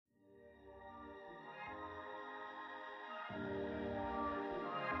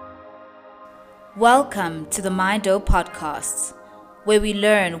Welcome to the My Dough podcasts, where we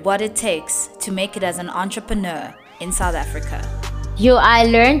learn what it takes to make it as an entrepreneur in South Africa. I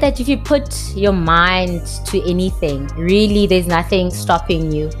learned that if you put your mind to anything, really, there's nothing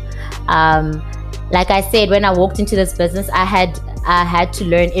stopping you. Like I said, when I walked into this business, I had to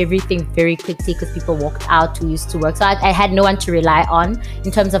learn everything very quickly because people walked out who used to work. So I had no one to rely on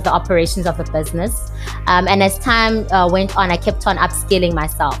in terms of the operations of the business. And as time went on, I kept on upskilling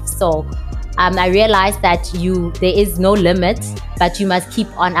myself. So I realized that there is no limit, but you must keep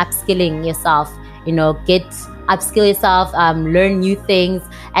on upskilling yourself. Upskill yourself, learn new things,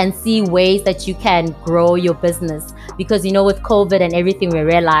 and see ways that you can grow your business. Because with COVID and everything, we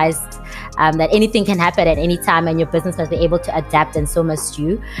realized that anything can happen at any time, and your business must be able to adapt, and so must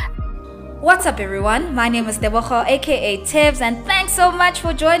you. What's up, everyone? My name is Tebogo, aka Tibbs, and thanks so much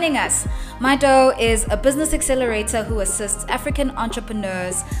for joining us. My Dough is a business accelerator who assists African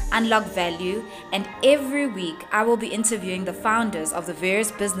entrepreneurs unlock value, and every week I will be interviewing the founders of the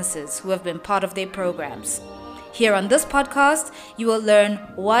various businesses who have been part of their programs. Here on this podcast, you will learn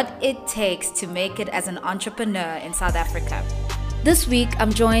what it takes to make it as an entrepreneur in South Africa. This week,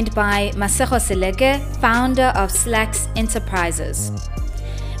 I'm joined by Masego Seleke, founder of Slacks Enterprises.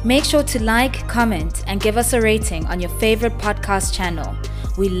 Make sure to like, comment, and give us a rating on your favorite podcast channel.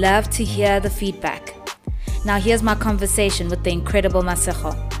 We love to hear the feedback. Now here's my conversation with the incredible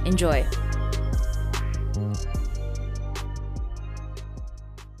Masego. Enjoy.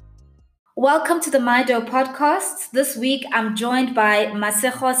 Welcome to the My Dough podcast. This week, I'm joined by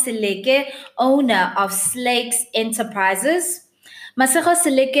Masego Seleke, owner of Slacks Enterprises. Masego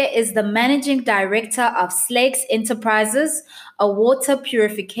Seleke is the managing director of Slacks Enterprises, a water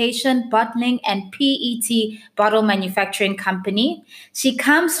purification, bottling, and PET bottle manufacturing company. She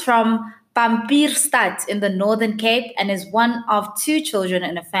comes from Pampierstad in the Northern Cape and is one of two children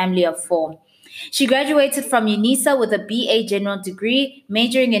in a family of four. She graduated from UNISA with a BA General degree,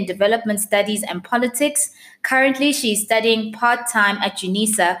 majoring in development studies and politics. Currently, she is studying part-time at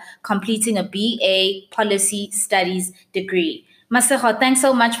UNISA, completing a BA Policy Studies degree. Masego, thanks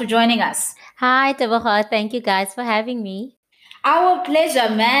so much for joining us. Hi, Tebogo. Thank you guys for having me. Our pleasure,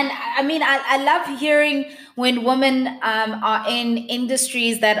 man. I mean, I love hearing when women are in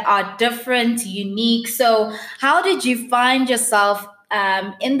industries that are different, unique. So how did you find yourself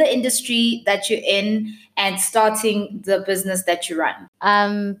in the industry that you're in and starting the business that you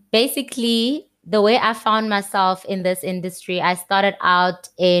run? Basically, the way I found myself in this industry, I started out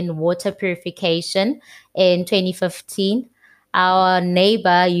in water purification in 2015. Our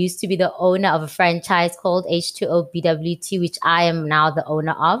neighbor used to be the owner of a franchise called H2O BWT, which I am now the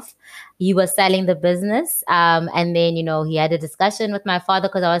owner of. He was selling the business. And then, he had a discussion with my father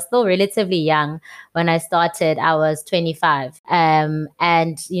because I was still relatively young when I started. I was 25.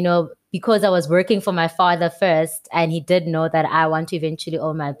 Because I was working for my father first and he did know that I want to eventually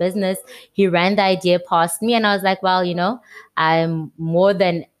own my business, he ran the idea past me and I was like, well, I'm more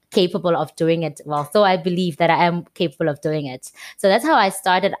than capable of doing it. Well, so I believe that I am capable of doing it. So that's how I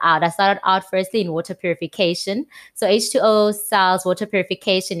started out. I started out firstly in water purification. So H2O sells water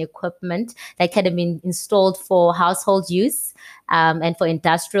purification equipment that can have been installed for household use and for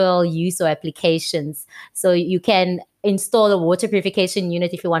industrial use or applications. So you can install a water purification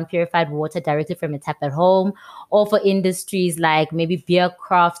unit if you want purified water directly from a tap at home, or for industries like maybe beer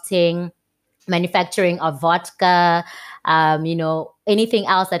crafting, manufacturing of vodka, anything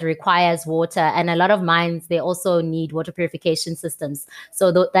else that requires water. And a lot of mines, they also need water purification systems.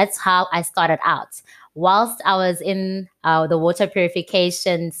 So that's how I started out. Whilst I was in the water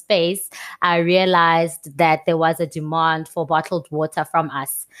purification space, I realized that there was a demand for bottled water from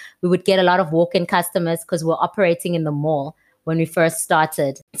us. We would get a lot of walk-in customers because we're operating in the mall when we first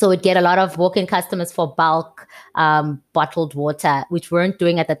started. So we'd get a lot of walk-in customers for bulk bottled water, which we weren't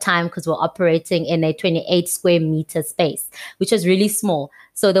doing at the time because we're operating in a 28 square meter space, which was really small.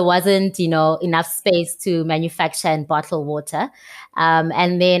 So there wasn't, enough space to manufacture and bottle water.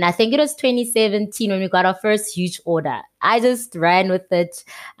 And then I think it was 2017 when we got our first huge order. I just ran with it.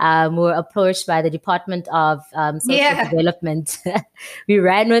 We were approached by the Department of Social Development. We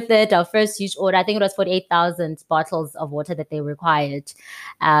ran with it. Our first huge order, I think it was 48,000 bottles of water that they required.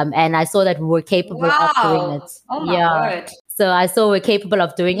 And I saw that we were capable of doing it. Oh my word. So I saw we're capable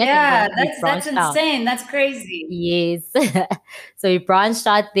of doing it. Yeah, that's insane. That's crazy. Yes. So we branched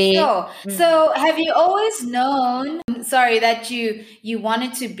out there. Sure. So have you always known, that you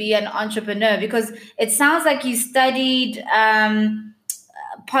wanted to be an entrepreneur? Because it sounds like you studied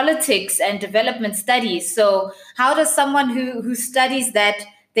politics and development studies. So how does someone who studies that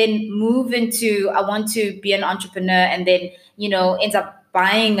then move into, I want to be an entrepreneur, and then, ends up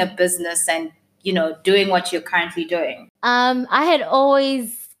buying a business and doing what you're currently doing? I had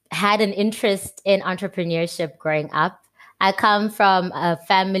always had an interest in entrepreneurship growing up. I come from a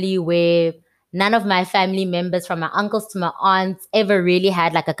family where none of my family members, from my uncles to my aunts, ever really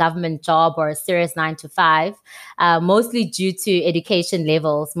had like a government job or a serious 9 to 5, mostly due to education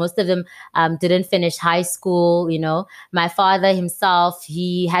levels. Most of them didn't finish high school. My father himself,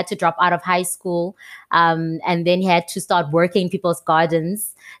 he had to drop out of high school, and then he had to start working in people's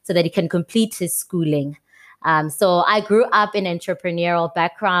gardens so that he can complete his schooling. So I grew up in an entrepreneurial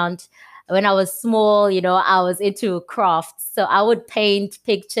background. When I was small, I was into crafts. So I would paint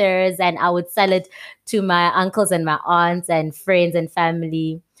pictures and I would sell it to my uncles and my aunts and friends and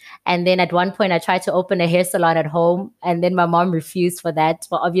family. And then at one point, I tried to open a hair salon at home. And then my mom refused for that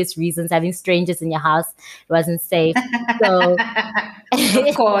for obvious reasons. Having strangers in your house wasn't safe. So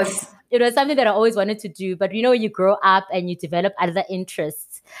Of course. it was something that I always wanted to do. But you grow up and you develop other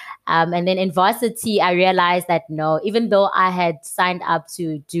interests. And then in varsity, I realized that no, even though I had signed up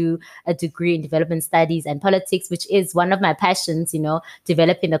to do a degree in development studies and politics, which is one of my passions,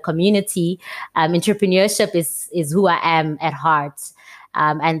 developing the community, entrepreneurship is who I am at heart.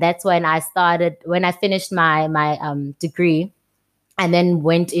 And that's when I finished my degree and then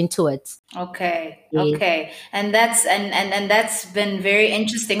went into it. Okay. Yes. Okay. And that's been very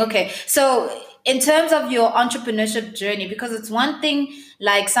interesting. Okay. So in terms of your entrepreneurship journey, because it's one thing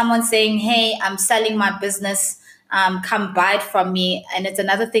like someone saying, "Hey, I'm selling my business, come buy it from me," and it's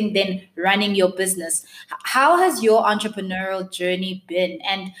another thing then running your business. How has your entrepreneurial journey been?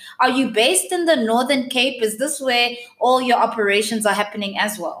 And are you based in the Northern Cape? Is this where all your operations are happening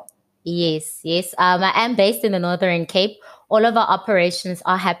as well? Yes, yes. I am based in the Northern Cape. All of our operations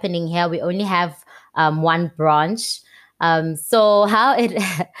are happening here. We only have one branch. So how it,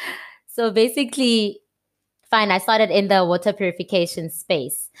 so basically, fine. I started in the water purification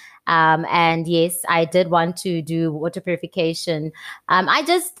space. And yes, I did want to do water purification.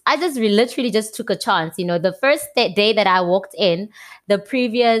 Literally just took a chance. The first day that I walked in, the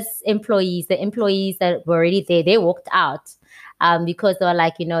previous employees, the employees that were already there, they walked out. Because they were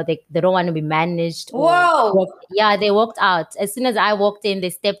like, they don't want to be managed. Whoa. Yeah, they walked out. As soon as I walked in,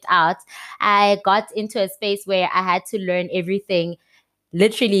 they stepped out. I got into a space where I had to learn everything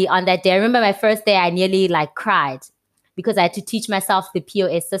literally on that day. I remember my first day, I nearly like cried because I had to teach myself the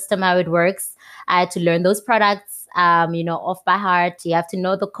POS system, how it works. I had to learn those products, off by heart. You have to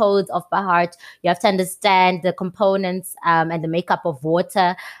know the codes off by heart. You have to understand the components and the makeup of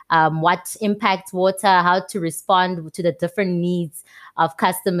water, what impacts water, how to respond to the different needs of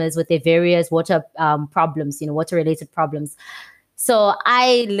customers with their various water problems, water related problems. So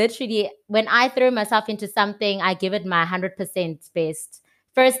I literally, when I throw myself into something, I give it my 100% best.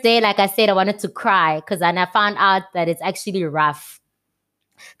 First day, like I said, I wanted to cry because then I found out that it's actually rough.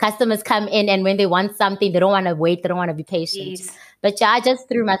 Customers come in and when they want something, they don't want to wait. They don't want to be patient. Jeez. But yeah, I just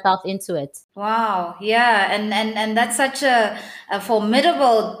threw myself into it. Wow, yeah, and that's such a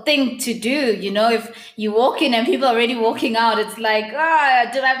formidable thing to do. If you walk in and people are already walking out, it's like,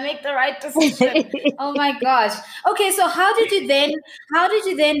 did I make the right decision? Oh my gosh. Okay, so how did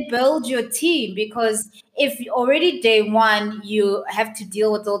you then build your team? Because if already day one you have to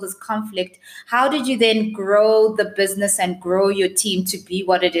deal with all this conflict, how did you then grow the business and grow your team to be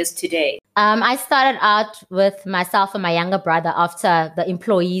what it is today? I started out with myself and my younger brother after the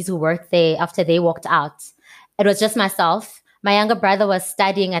employees who worked there, after they walked out. It was just myself. My younger brother was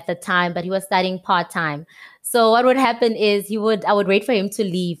studying at the time, but he was studying part-time. So what would happen is I would wait for him to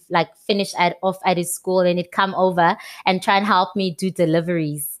leave, like finish off at his school, and he'd come over and try and help me do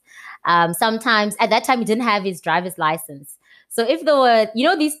deliveries. Sometimes at that time he didn't have his driver's license. So if there were,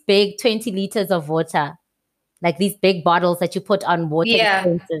 these big 20 liters of water, like these big bottles that you put on water Yeah.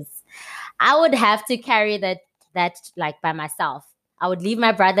 dispensers, I would have to carry that like by myself. I would leave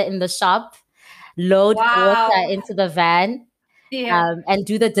my brother in the shop, load water Wow. into the van, Yeah. and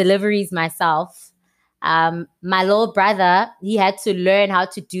do the deliveries myself. My little brother, he had to learn how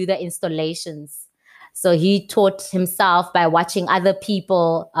to do the installations. So he taught himself by watching other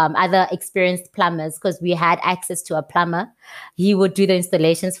people, other experienced plumbers, because we had access to a plumber. He would do the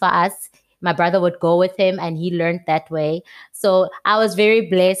installations for us. My brother would go with him and he learned that way. So I was very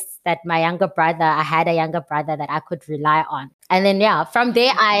blessed that I had a younger brother that I could rely on. And then, yeah, from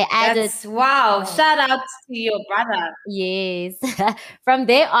there I added. That's wow. Shout out to your brother. Yes. From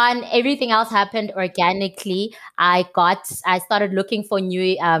there on, everything else happened organically. I started looking for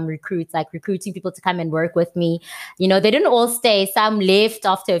new recruits, like recruiting people to come and work with me. They didn't all stay. Some left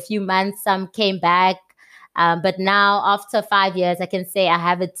after a few months, some came back. But now, after 5 years, I can say I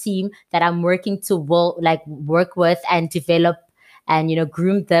have a team that I'm working to work with and develop and,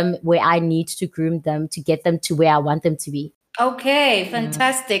 groom them where I need to groom them to get them to where I want them to be. Okay,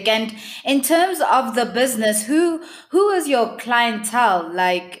 fantastic. And in terms of the business, who is your clientele?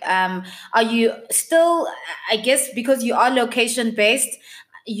 Like, are you still, I guess, because you are location based,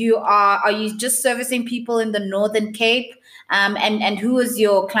 are you just servicing people in the Northern Cape? And who is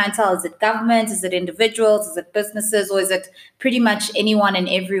your clientele? Is it government? Is it individuals? Is it businesses? Or is it pretty much anyone and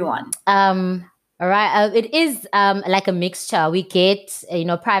everyone? All right. It is like a mixture. We get,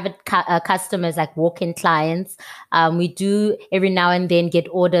 private customers, like walk-in clients. We do every now and then get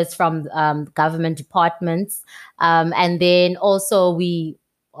orders from government departments. And then also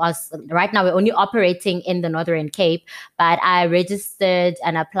right now we're only operating in the Northern Cape, but I registered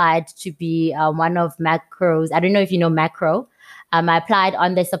and applied to be one of Makro's. I don't know if you know Makro. I applied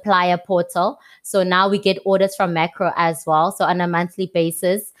on the supplier portal. So now we get orders from Makro as well. So on a monthly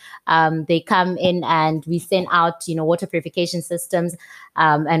basis, they come in and we send out, water purification systems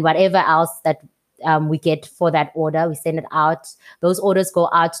and whatever else that we get for that order. We send it out. Those orders go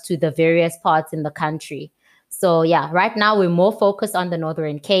out to the various parts in the country. So yeah, right now we're more focused on the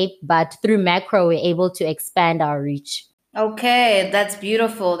Northern Cape, but through Makro, we're able to expand our reach. Okay, that's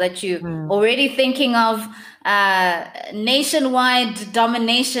beautiful that you already thinking of nationwide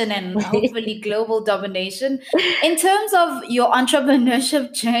domination and hopefully global domination. In terms of your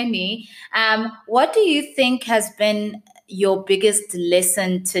entrepreneurship journey, what do you think has been your biggest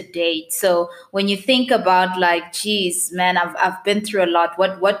lesson to date? So when you think about like, geez, man, I've been through a lot.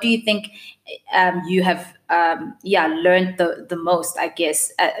 What do you think you have learned the most, I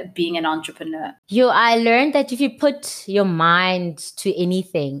guess, being an entrepreneur? I learned that if you put your mind to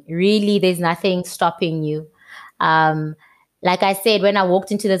anything, really, there's nothing stopping you. Like I said, when I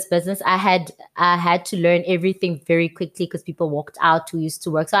walked into this business, I had to learn everything very quickly because people walked out who used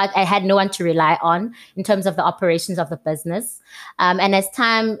to work. So I had no one to rely on in terms of the operations of the business. And as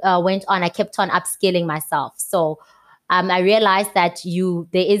time went on, I kept on upskilling myself. So I realized that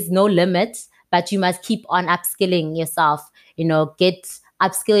there is no limit, but you must keep on upskilling yourself,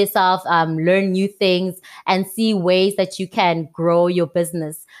 upskill yourself, learn new things, and see ways that you can grow your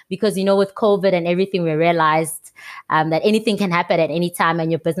business. Because, with COVID and everything, we realized that anything can happen at any time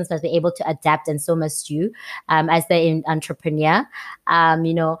and your business must be able to adapt, and so must you as the entrepreneur.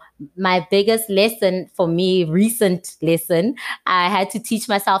 My biggest lesson for me, recent lesson, I had to teach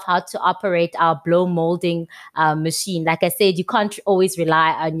myself how to operate our blow molding machine. Like I said, you can't always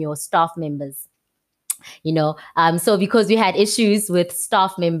rely on your staff members. So because we had issues with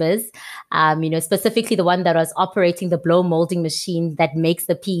staff members, specifically the one that was operating the blow molding machine that makes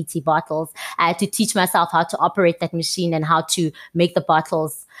the PET bottles, I had to teach myself how to operate that machine and how to make the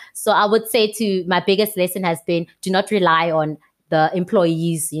bottles. So I would say my biggest lesson has been, do not rely on the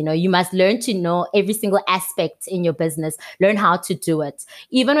employees. You must learn to know every single aspect in your business, learn how to do it.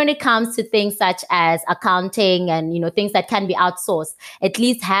 Even when it comes to things such as accounting and, things that can be outsourced, at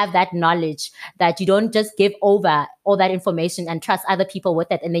least have that knowledge that you don't just give over all that information and trust other people with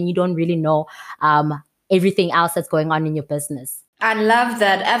it. And then you don't really know everything else that's going on in your business. I love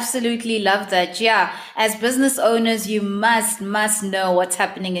that. Absolutely love that. Yeah. As business owners, you must know what's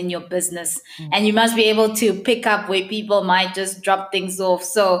happening in your business, and you must be able to pick up where people might just drop things off.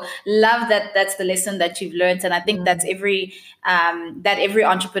 So love that. That's the lesson that you've learned. And I think that's every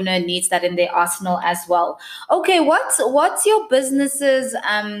entrepreneur needs that in their arsenal as well. Okay. What's your business's,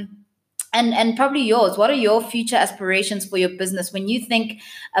 and probably yours, what are your future aspirations for your business? When you think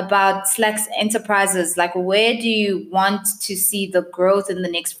about Slacks Enterprises, like where do you want to see the growth in the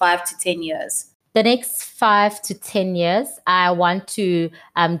next 5 to 10 years? The next 5 to 10 years, I want to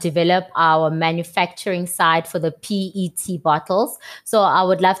develop our manufacturing side for the PET bottles. So I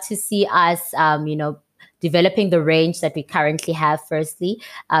would love to see us, developing the range that we currently have, firstly,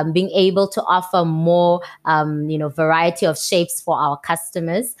 being able to offer more, variety of shapes for our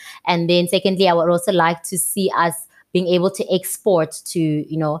customers. And then secondly, I would also like to see us being able to export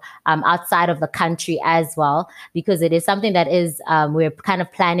to, outside of the country as well, because it is something that is, we're kind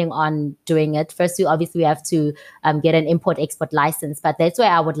of planning on doing it. First, we have to get an import-export license, but that's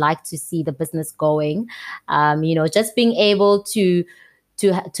where I would like to see the business going. Just being able to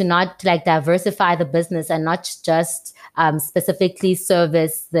not like diversify the business and not just specifically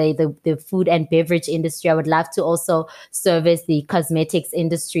service the food and beverage industry. I would love to also service the cosmetics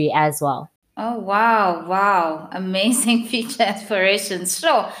industry as well. Oh, wow. Amazing future aspirations.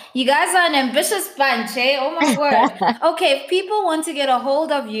 Sure. You guys are an ambitious bunch, eh? Oh my word. Okay, if people want to get a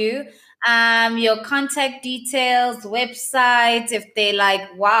hold of you, your contact details, website, if they like,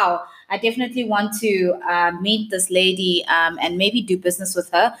 wow, I definitely want to meet this lady and maybe do business with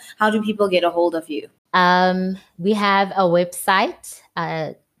her. How do people get a hold of you? We have a website,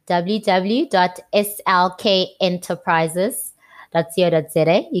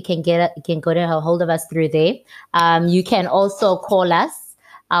 www.slkenterprises.co.za. You can go to a hold of us through there. You can also call us.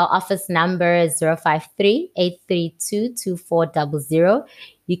 Our office number is 053-832-2400.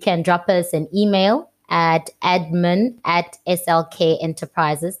 You can drop us an email at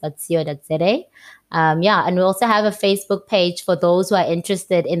admin@slkenterprises.co.za. And we also have a Facebook page for those who are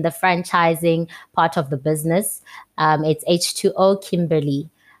interested in the franchising part of the business. It's H2O Kimberly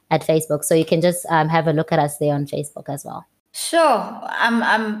at Facebook. So you can just have a look at us there on Facebook as well. Sure.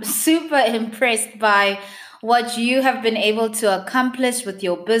 I'm super impressed by what you have been able to accomplish with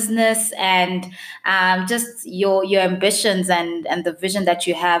your business and just your ambitions and the vision that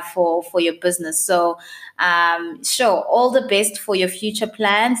you have for your business. So sure, all the best for your future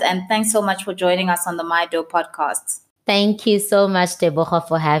plans, and thanks so much for joining us on the MyDo podcast. Thank you so much, Tebogo,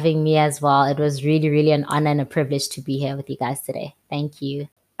 for having me as well. It was really, really an honor and a privilege to be here with you guys today. Thank you.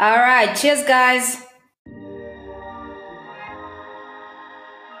 All right. Cheers, guys.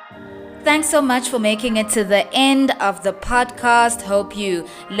 Thanks so much for making it to the end of the podcast. Hope you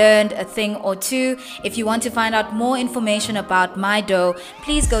learned a thing or two. If you want to find out more information about MyDo,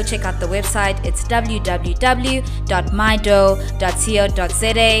 please go check out the website. It's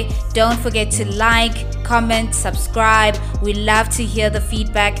www.mydo.co.za. Don't forget to like, comment, subscribe. We love to hear the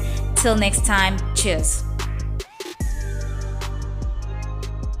feedback. Till next time, cheers.